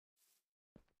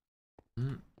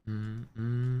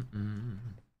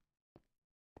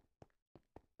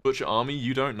Butcher Army,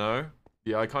 you don't know?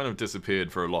 Yeah, I kind of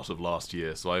disappeared for a lot of last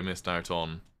year, so I missed out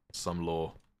on some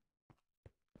lore.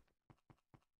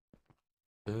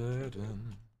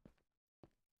 Haven't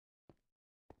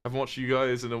watched you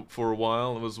guys for a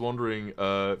while. I was wondering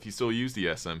if you still use the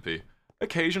SMP.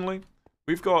 Occasionally.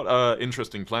 We've got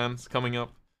interesting plans coming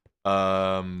up.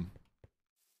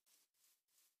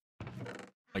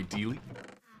 Ideally.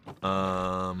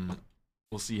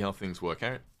 We'll see how things work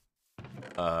out.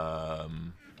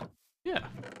 Yeah.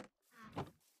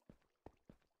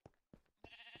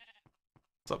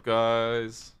 What's up,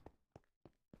 guys?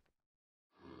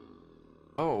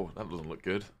 Oh, that doesn't look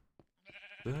good.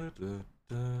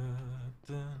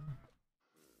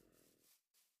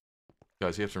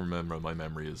 Guys, you have to remember my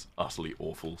memory is utterly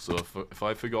awful, so if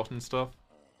I've forgotten stuff...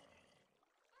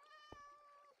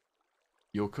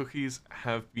 Your cookies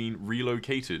have been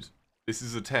relocated. This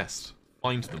is a test.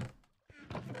 Find them.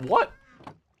 What?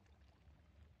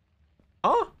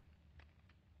 Huh?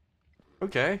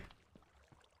 Okay.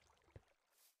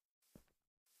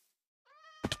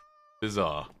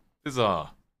 Bizarre.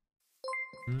 Bizarre.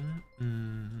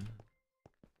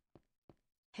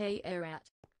 Hey Eret.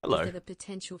 Hello. Is there the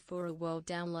potential for a world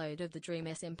download of the Dream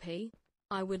SMP?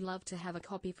 I would love to have a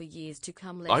copy for years to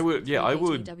come. I would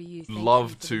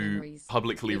love to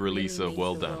publicly release a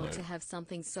world download. To have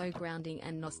something so grounding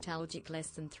and nostalgic less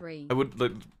than 3. I would,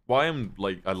 like, why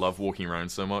I love walking around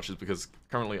so much is because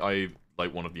currently I,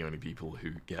 one of the only people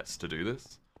who gets to do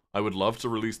this. I would love to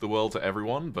release the world to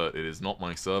everyone, but it is not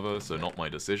my server, so not my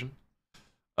decision.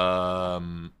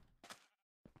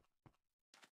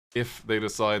 If they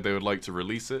decide they would like to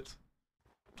release it,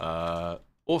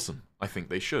 awesome. I think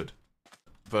they should.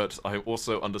 But I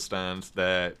also understand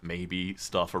there may be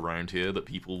stuff around here that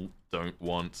people don't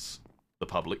want the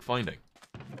public finding.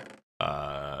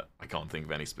 I can't think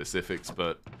of any specifics,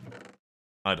 but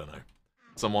I don't know.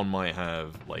 Someone might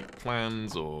have, like,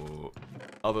 plans or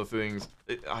other things.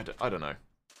 I don't know.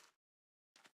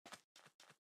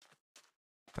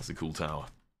 That's a cool tower.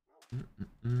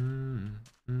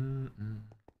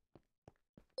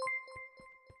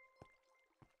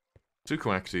 To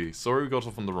Coacti, sorry we got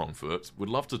off on the wrong foot. Would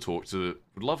love to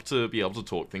be able to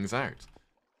talk things out.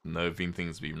 And there have been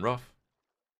things being rough.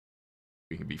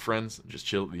 We can be friends and just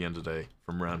chill at the end of the day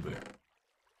from Ranboo.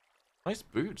 Nice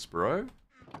boots, bro.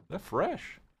 They're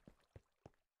fresh.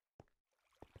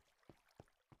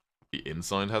 The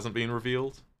inside hasn't been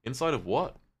revealed? Inside of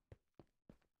what?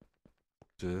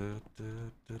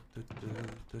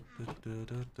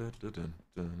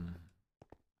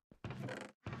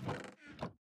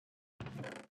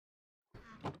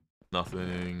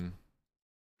 Nothing.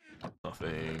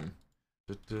 Nothing.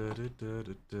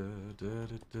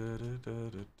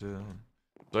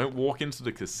 Don't walk into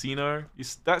the casino.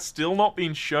 That's still not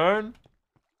been shown?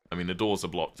 I mean, the doors are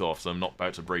blocked off, so I'm not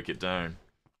about to break it down.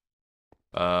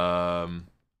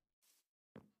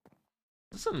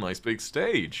 This is a nice big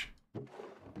stage.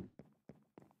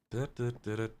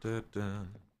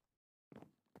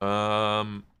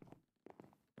 I'm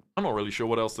not really sure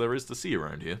what else there is to see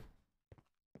around here.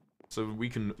 So we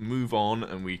can move on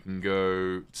and we can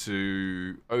go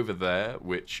to over there,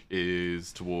 which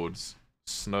is towards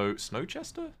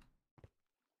Snowchester?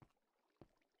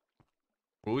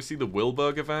 Will we see the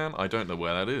Wilburger van? I don't know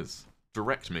where that is.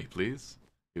 Direct me, please.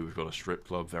 Here we've got a strip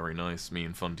club, very nice. Me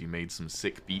and Fundy made some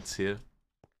sick beats here.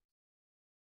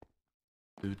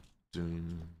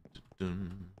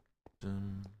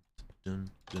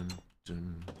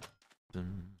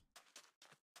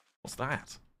 What's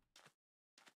that?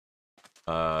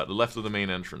 The left of the main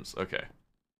entrance. Okay.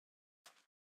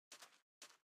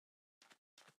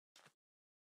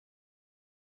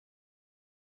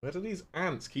 Where do these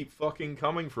ants keep fucking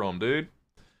coming from, dude?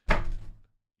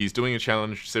 He's doing a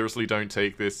challenge. Seriously, don't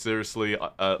take this. Seriously,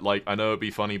 like, I know it'd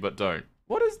be funny, but don't.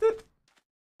 What is this?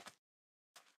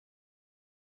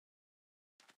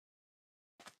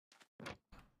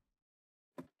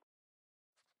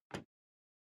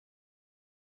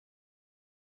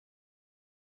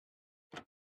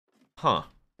 Huh.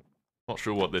 Not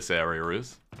sure what this area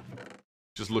is.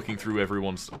 Just looking through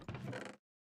everyone's...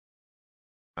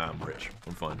 I'm rich.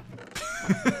 I'm fine.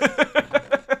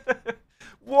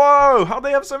 Whoa! How'd they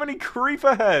have so many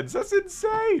creeper heads? That's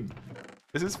insane!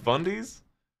 Is this Fundy's?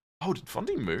 Oh, did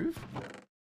Fundy move?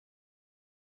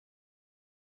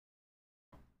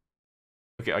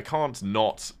 Okay, I can't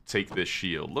not take this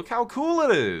shield. Look how cool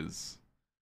it is!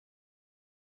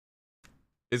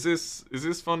 Is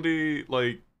this Fundy,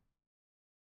 like...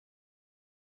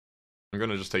 I'm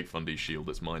gonna just take Fundy's shield,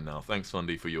 it's mine now. Thanks,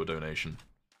 Fundy, for your donation.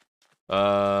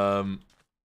 Gold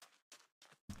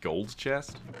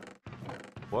chest?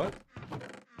 What?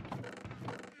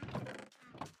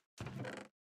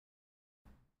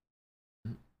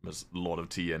 There's a lot of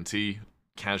TNT.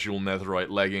 Casual netherite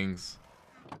leggings.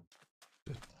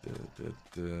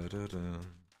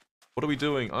 What are we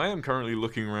doing? I am currently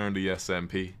looking around the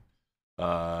SMP.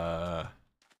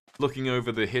 Looking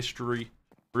over the history.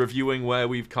 Reviewing where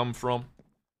we've come from.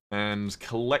 And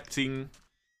collecting.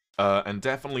 And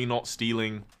definitely not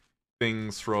stealing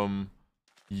things from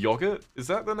Yogurt? Is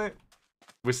that the name?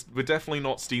 We're definitely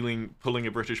not stealing, pulling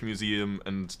a British museum,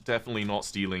 and definitely not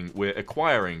stealing. We're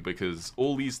acquiring, because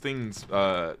all these things,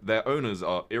 their owners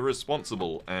are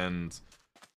irresponsible, and,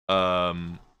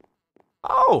 oh!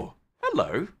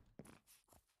 Hello!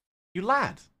 You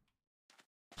lad!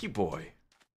 You boy.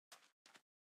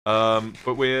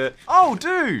 But we're... Oh,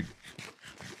 dude!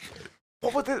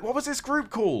 What was this group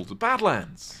called?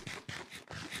 Badlands.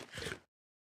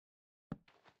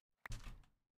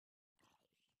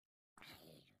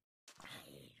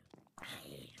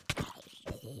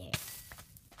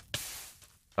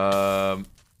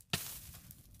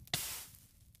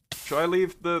 Should I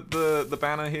leave the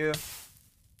banner here?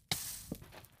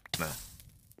 Nah.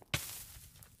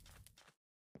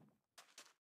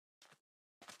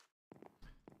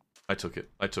 I took it.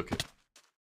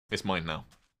 It's mine now.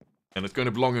 And it's going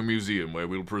to belong in a museum where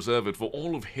we'll preserve it for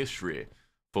all of history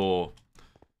for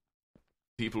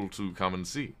people to come and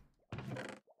see.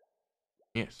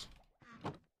 Yes.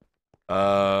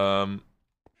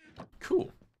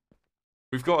 Cool.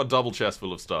 We've got a double chest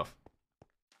full of stuff.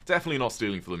 Definitely not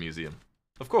stealing for the museum.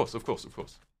 Of course.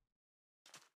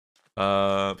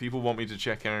 People want me to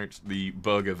check out the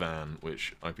burger van,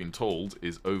 which I've been told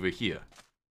is over here.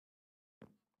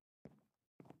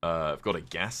 I've got a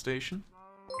gas station.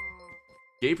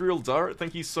 Gabriel Durrett,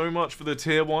 thank you so much for the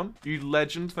tier 1. You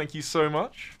legend, thank you so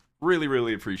much. Really,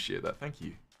 really appreciate that. Thank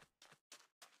you.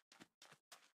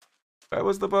 Where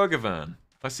was the burger van?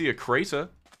 I see a crater.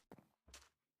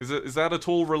 Is that at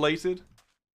all related?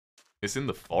 It's in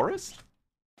the forest?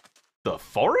 The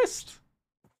forest?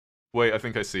 Wait, I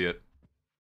think I see it.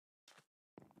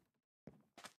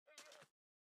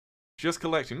 Just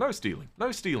collecting. No stealing.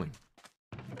 No stealing.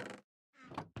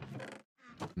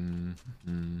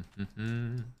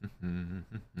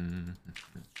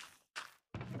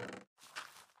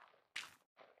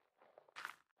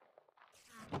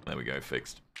 There we go,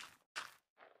 fixed.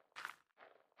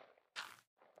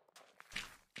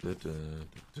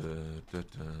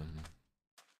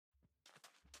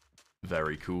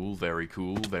 Very cool, very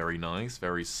cool, very nice,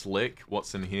 very slick.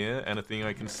 What's in here? Anything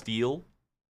I can steal?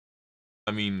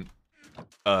 I mean,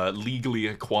 legally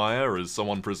acquire as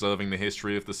someone preserving the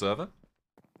history of the server?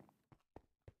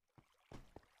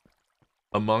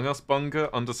 Among Us bunker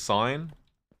under sign?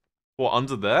 What,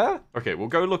 under there? Okay, we'll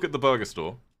go look at the burger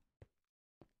store.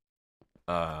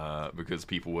 Because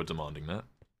people were demanding that.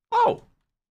 Oh!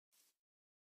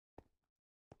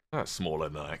 That's smaller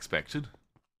than I expected.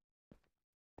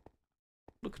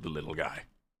 Look at the little guy.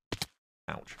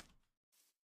 Ouch.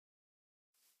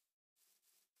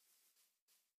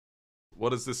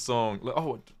 What is this song?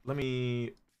 Oh, let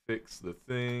me fix the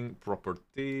thing.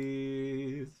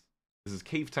 Properties. This is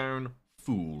Cave Town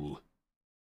Fool.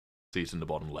 See it in the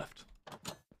bottom left.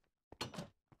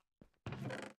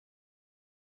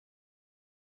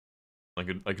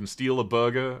 I can steal a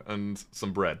burger and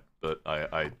some bread, but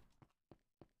I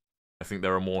think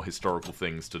there are more historical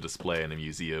things to display in a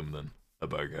museum than a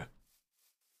burger.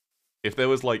 If there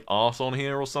was like art on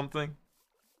here or something,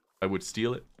 I would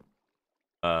steal it.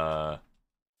 But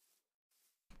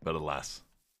alas,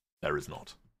 there is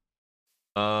not.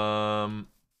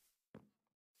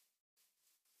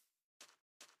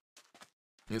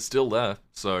 It's still there,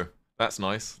 so that's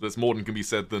nice. There's more than can be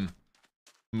said than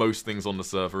most things on the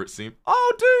server, it seems.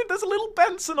 Oh, dude, there's a little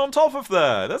Benson on top of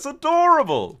there. That's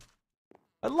adorable.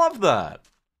 I love that.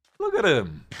 Look at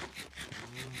him.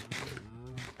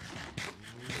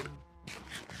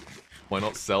 Why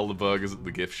not sell the burgers at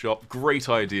the gift shop? Great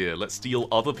idea. Let's steal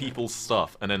other people's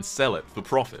stuff and then sell it for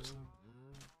profit.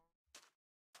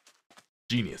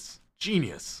 Genius.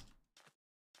 Genius.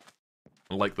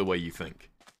 I like the way you think.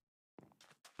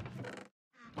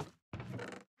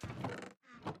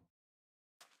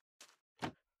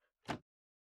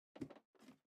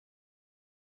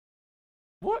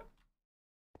 What?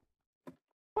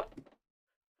 What?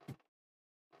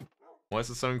 Why is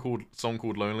the song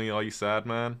called Lonely? Are You Sad,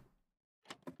 Man?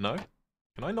 No?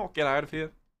 Can I not get out of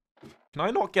here? Can I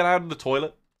not get out of the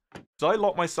toilet? Did I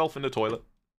lock myself in the toilet?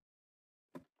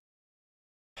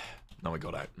 Now I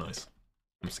got out. Nice.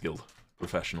 I'm skilled.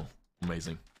 Professional.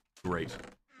 Amazing. Great.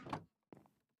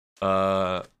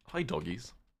 Hi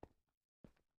doggies.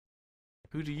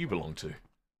 Who do you belong to?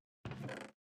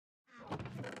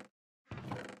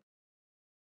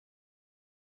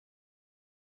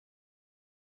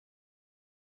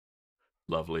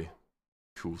 Lovely.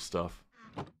 Cool stuff.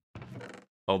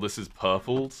 Oh, this is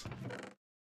purpled?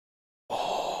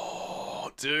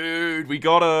 Oh, dude, we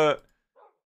got a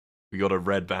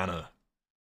red banner.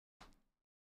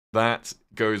 That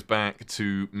goes back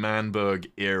to Manberg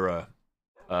era.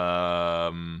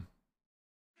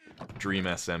 Dream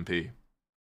SMP.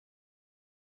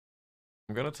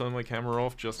 I'm gonna turn my camera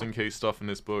off just in case stuff in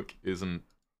this book isn't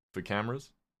for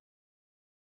cameras.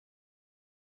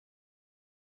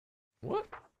 What?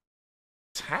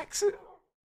 Tax it?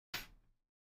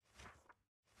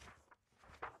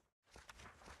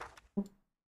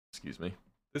 Excuse me.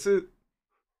 This is...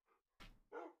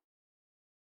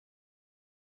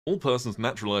 All persons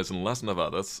naturalized in Las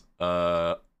Nevadas,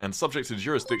 and subject to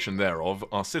jurisdiction thereof,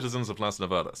 are citizens of Las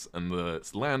Nevadas, and the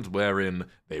land wherein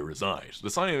they reside. The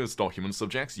signing of this document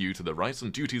subjects you to the rights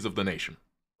and duties of the nation.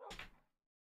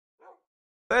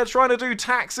 They're trying to do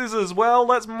taxes as well?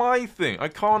 That's my thing. I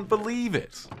can't believe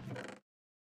it.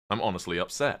 I'm honestly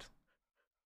upset.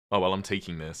 Oh well, I'm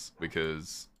taking this,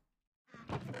 because...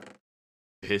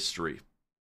 history.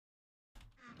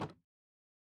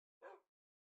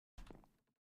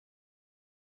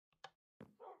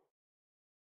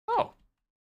 Oh.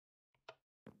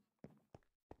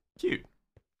 Cute.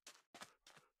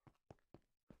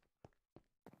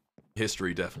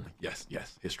 History, definitely. Yes,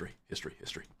 yes. History, history,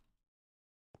 history.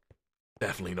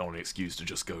 Definitely not an excuse to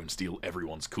just go and steal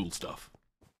everyone's cool stuff.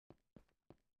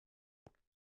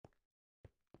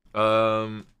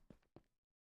 The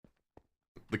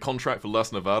contract for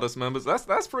Las Nevadas members,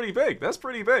 that's pretty big. That's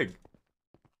pretty big.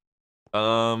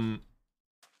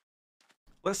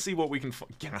 Let's see what we can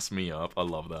gas me up. I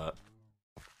love that.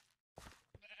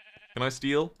 Can I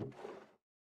steal?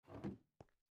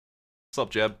 What's up,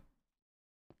 Jeb?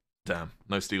 Damn,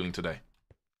 no stealing today.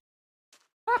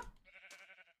 Ah.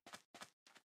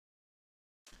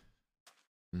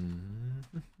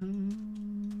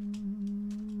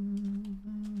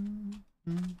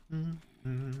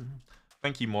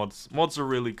 Thank you, mods. Mods are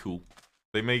really cool.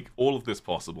 They make all of this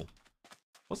possible.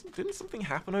 Didn't something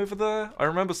happen over there? I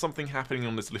remember something happening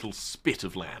on this little spit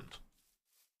of land.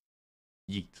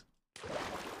 Yeet.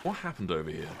 What happened over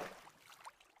here?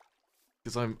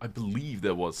 Because I believe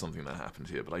there was something that happened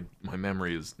here, but my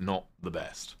memory is not the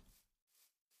best.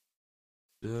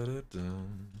 Da-da-da.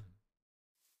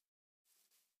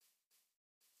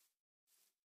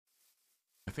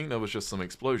 I think there was just some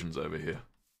explosions over here.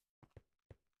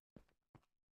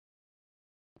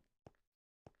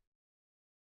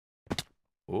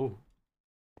 Oh.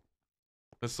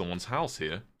 There's someone's house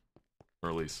here. Or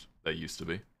at least, there used to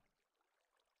be.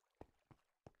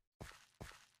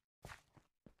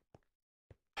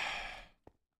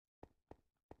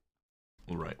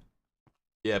 Alright.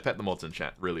 Yeah, pet the mods in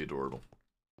chat. Really adorable.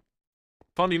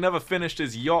 Fundy never finished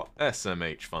his yacht.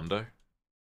 SMH, Fundo.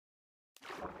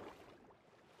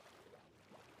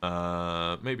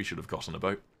 Maybe should have gotten a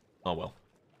boat. Oh well.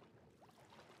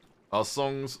 Our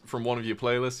songs from one of your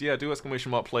playlists? Yeah, do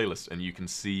exclamation mark playlist and you can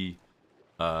see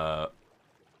the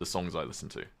songs I listen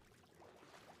to.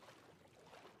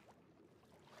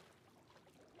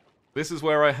 This is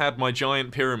where I had my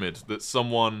giant pyramid that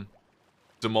someone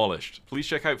demolished. Please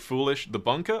check out Foolish, the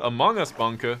bunker, Among Us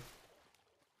bunker.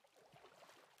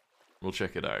 We'll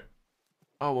check it out.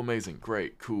 Oh, amazing,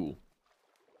 great, cool.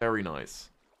 Very nice.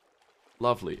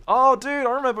 Lovely. Oh, dude,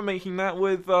 I remember making that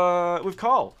with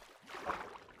Carl.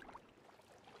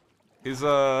 His,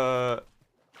 man.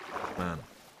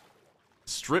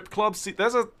 Strip club? See,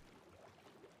 there's a...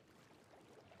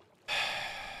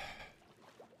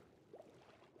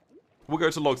 We'll go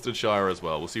to Logsteadshire as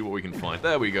well. We'll see what we can find.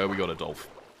 There we go, we got a Dolph.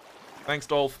 Thanks,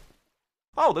 Dolph.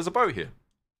 Oh, there's a boat here.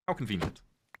 How convenient.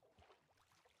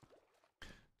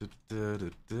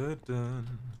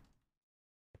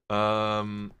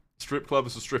 Strip club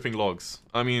is for stripping logs.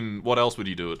 I mean, what else would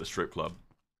you do at a strip club?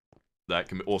 That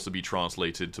can also be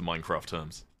translated to Minecraft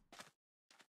terms.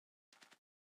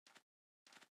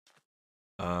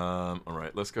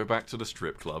 Alright, let's go back to the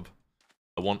strip club.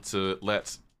 I want to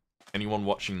let anyone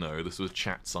watching know this was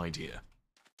chat's idea.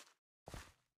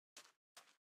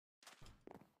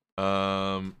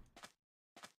 Ooh,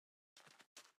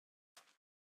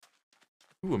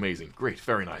 amazing. Great,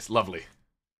 very nice, lovely.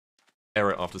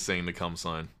 Eret after saying the come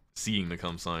sign. Seeing the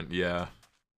come sign, yeah.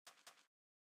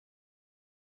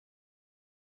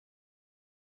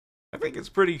 I think it's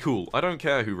pretty cool. I don't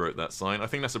care who wrote that sign. I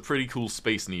think that's a pretty cool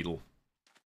Space Needle.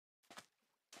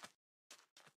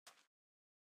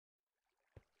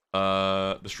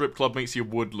 The strip club makes your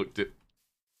wood look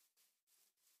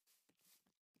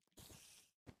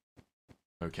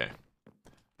Okay.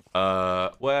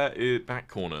 Where is back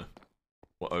corner?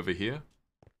 What, over here?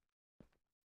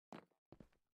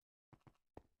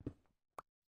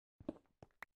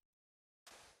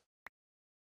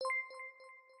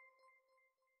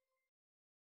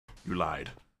 You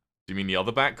lied. Do you mean the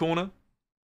other back corner?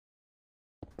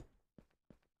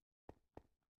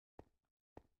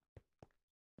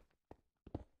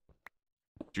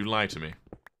 Did you lie to me?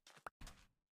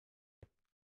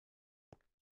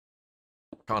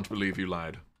 Can't believe you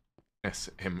lied.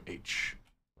 SMH.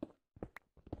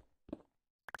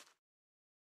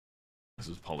 This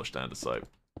is polished andesite.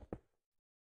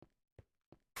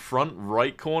 Front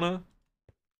right corner?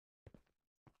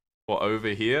 What, over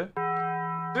here?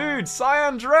 Dude,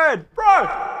 Cyan Dread! Bro!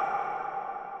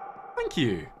 Thank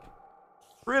you.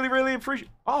 Really, really appreciate...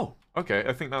 Oh, okay,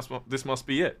 I think this must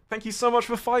be it. Thank you so much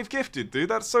for 5 gifted, dude.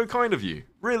 That's so kind of you.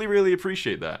 Really, really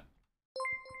appreciate that.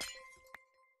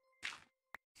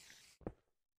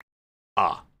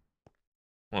 Ah.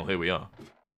 Well, here we are.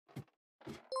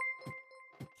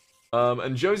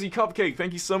 And Josie Cupcake,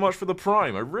 thank you so much for the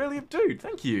Prime. I really do.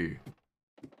 Thank you.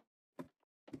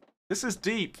 This is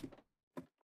deep.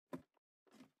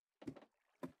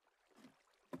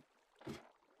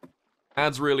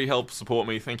 Ads really help support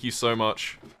me. Thank you so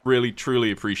much. Really,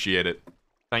 truly appreciate it.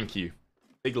 Thank you.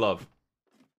 Big love.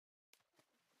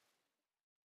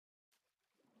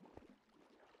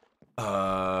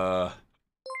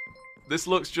 This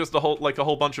looks just like a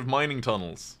whole bunch of mining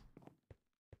tunnels.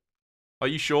 Are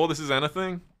you sure this is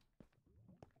anything?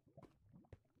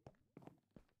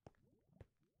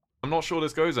 I'm not sure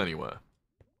this goes anywhere.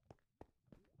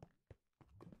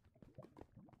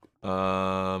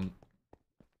 I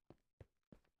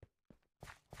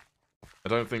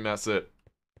don't think that's it.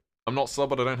 I'm not sub,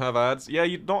 but I don't have ads. Yeah,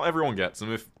 not everyone gets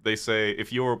them. If they say,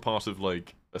 if you're a part of,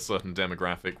 like, a certain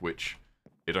demographic which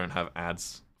you don't have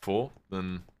ads for,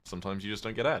 then sometimes you just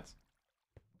don't get ads.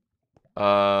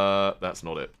 That's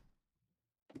not it.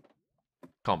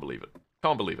 Can't believe it.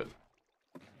 Can't believe it.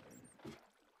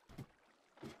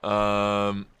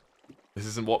 This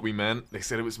isn't what we meant. They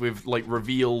said it was with, like,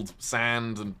 revealed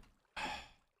sand and...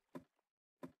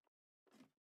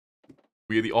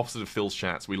 We are the opposite of Phil's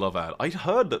chats. We love ads. I'd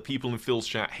heard that people in Phil's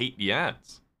chat hate the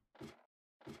ads.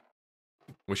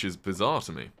 Which is bizarre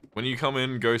to me. When you come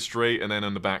in, go straight and then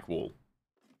on the back wall.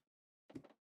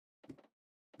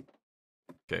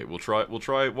 Okay, we'll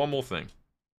try one more thing.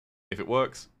 If it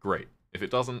works, great. If it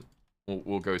doesn't,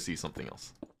 we'll go see something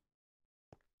else.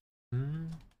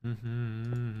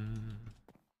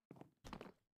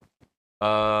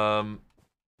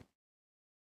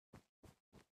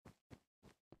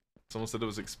 Someone said it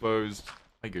was exposed.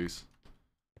 Hi, Goose.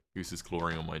 Goose is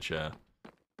clawing on my chair.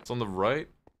 It's on the right.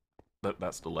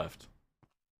 That's the left.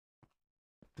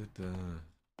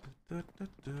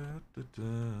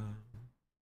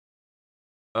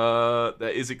 There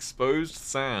is exposed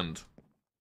sand.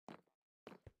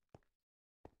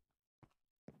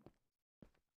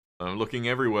 I'm looking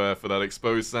everywhere for that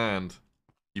exposed sand.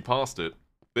 You passed it.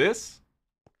 This?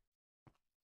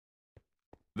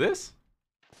 This?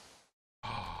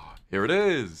 Here it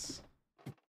is.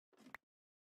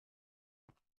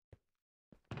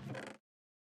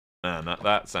 Man,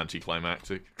 that's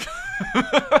anticlimactic.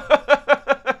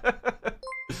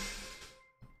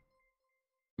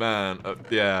 Man,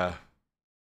 yeah.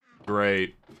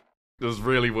 Great. It was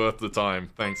really worth the time.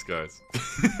 Thanks, guys.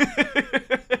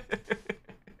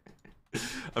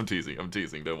 I'm teasing,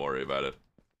 don't worry about it.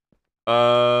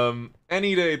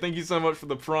 Any day, thank you so much for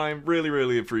the Prime. Really,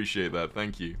 really appreciate that.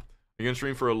 Thank you. Are you gonna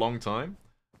stream for a long time?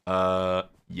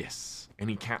 Yes.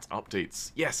 Any cat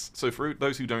updates? Yes. So for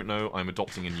those who don't know, I'm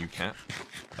adopting a new cat.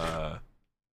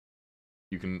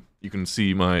 You can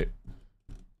see my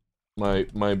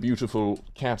beautiful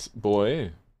cat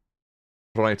boy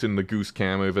right in the goose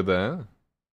cam over there.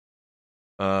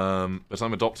 But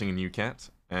I'm adopting a new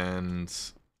cat, and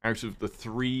out of the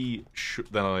 3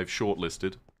 that I've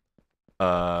shortlisted,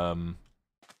 I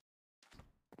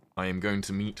am going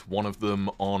to meet one of them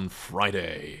on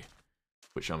Friday,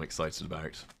 which I'm excited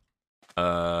about.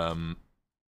 Let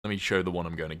me show the one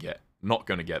I'm going to get. Not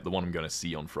going to get, the one I'm going to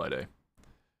see on Friday.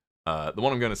 The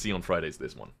one I'm going to see on Friday is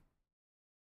this one.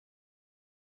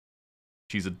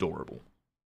 She's adorable.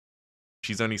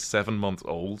 She's only 7 months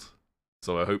old,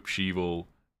 so I hope she will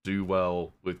do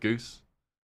well with Goose.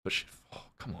 But she, oh,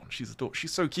 come on, she's adorable.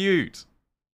 She's so cute.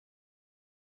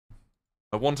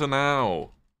 I want her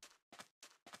now.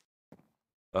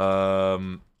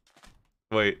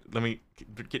 Wait, let me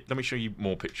show you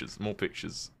more pictures. More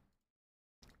pictures.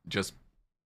 just...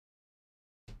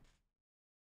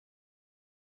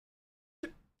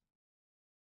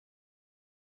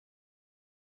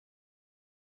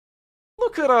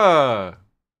 Look at her!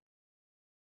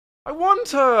 I want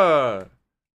her!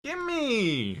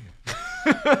 Gimme!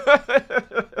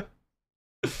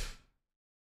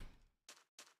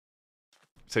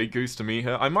 Take Goose to meet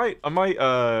her. I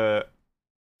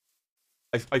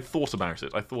thought about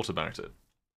it.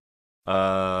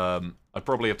 I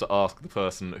probably have to ask the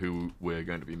person who we're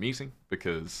going to be meeting,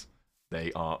 because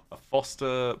they are a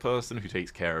foster person who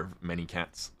takes care of many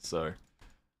cats, so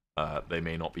they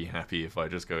may not be happy if I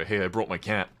just go, hey, I brought my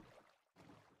cat.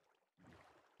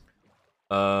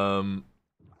 Among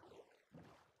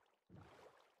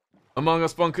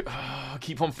Us bunker... I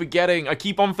keep on forgetting,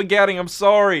 I'm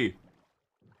sorry!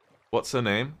 What's her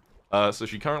name? So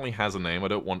she currently has a name. I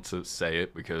don't want to say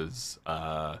it because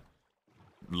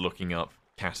looking up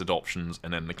cat adoptions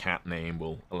and then the cat name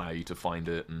will allow you to find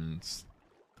it, and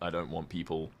I don't want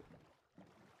people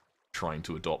trying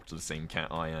to adopt the same cat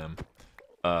I am,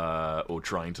 or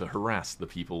trying to harass the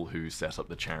people who set up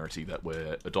the charity that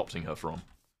we're adopting her from.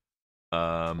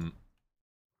 Oh,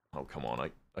 come on,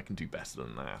 I can do better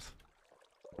than that.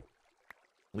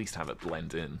 At least have it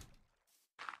blend in.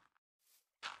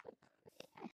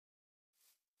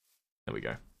 There we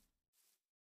go.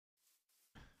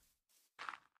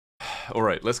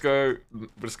 Alright, let's go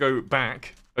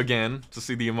back again to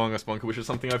see the Among Us bunker, which is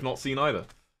something I've not seen either.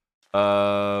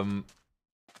 The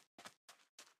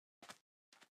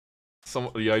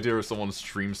idea of someone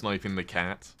stream sniping the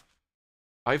cat.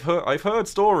 I've heard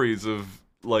stories of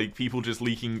like people just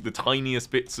leaking the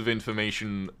tiniest bits of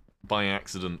information by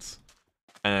accident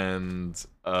and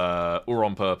or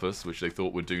on purpose, which they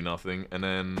thought would do nothing, and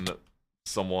then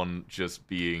someone just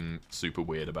being super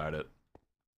weird about it.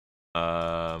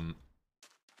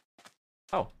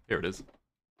 Oh, here it is.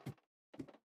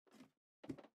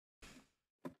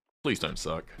 Please don't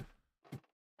suck.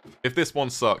 If this one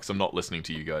sucks, I'm not listening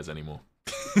to you guys anymore.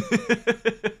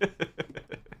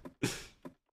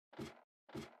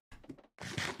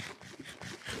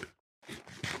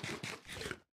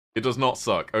 It does not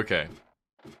suck. Okay.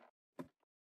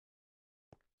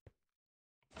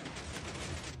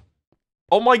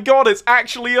 Oh my god, it's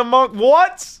actually Among...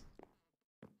 What?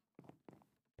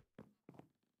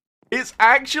 It's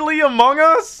actually Among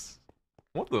Us?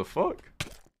 What the fuck?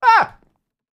 Ah!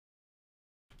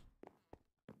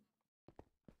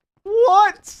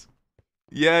 What?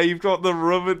 Yeah, you've got the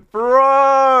rubber...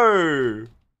 Bro!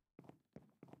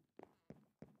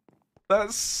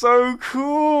 That's so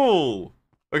cool!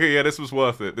 Okay, yeah, this was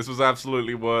worth it. This was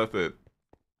absolutely worth it.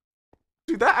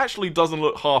 Dude, that actually doesn't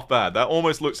look half bad. That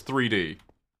almost looks 3D.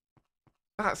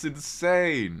 That's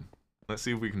insane. Let's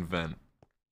see if we can vent.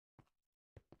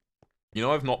 You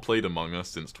know, I've not played Among Us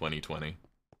since 2020.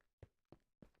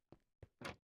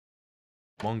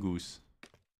 Mongoose.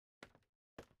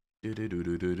 I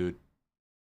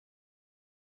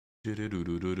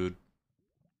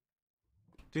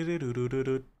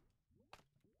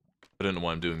don't know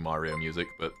why I'm doing Mario music,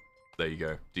 but there you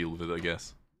go. Deal with it, I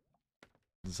guess.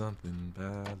 Something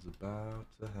bad's about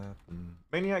to happen.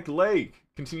 Maniac Lake!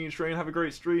 Continue to train, have a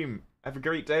great stream. Have a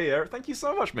great day, Eret. Thank you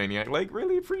so much, Maniac Lake.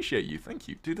 Really appreciate you. Thank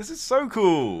you. Dude, this is so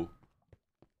cool!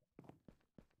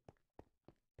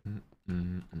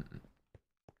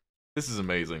 This is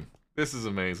amazing. This is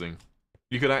amazing.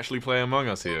 You could actually play Among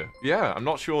Us here. Yeah, I'm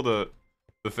not sure the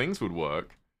things would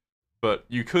work, but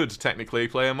you could technically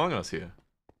play Among Us here.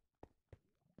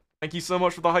 Thank you so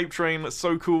much for the hype train. That's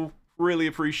so cool. Really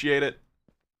appreciate it.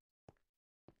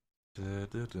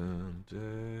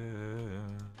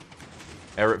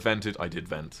 Eret vented. I did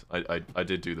vent. I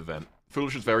did do the vent.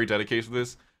 Foolish is very dedicated to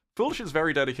this. Foolish is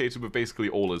very dedicated with basically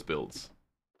all his builds.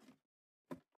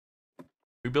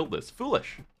 Who built this?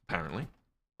 Foolish, apparently.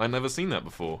 I'd never seen that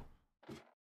before.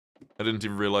 I didn't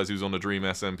even realize he was on a Dream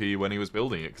SMP when he was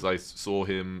building it, because I saw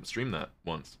him stream that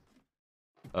once.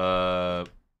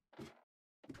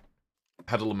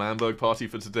 Had a Lamamberg party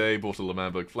for today, bought a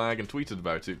Lamamberg flag, and tweeted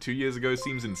about it. 2 years ago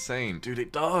seems insane. Dude,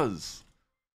 it does!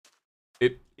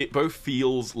 It both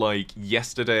feels like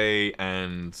yesterday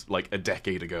and like a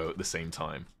decade ago at the same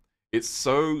time. It's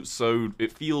so...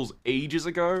 It feels ages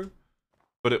ago,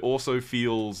 but it also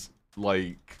feels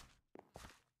like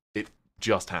it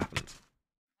just happened.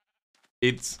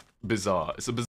 It's bizarre. It's a bizarre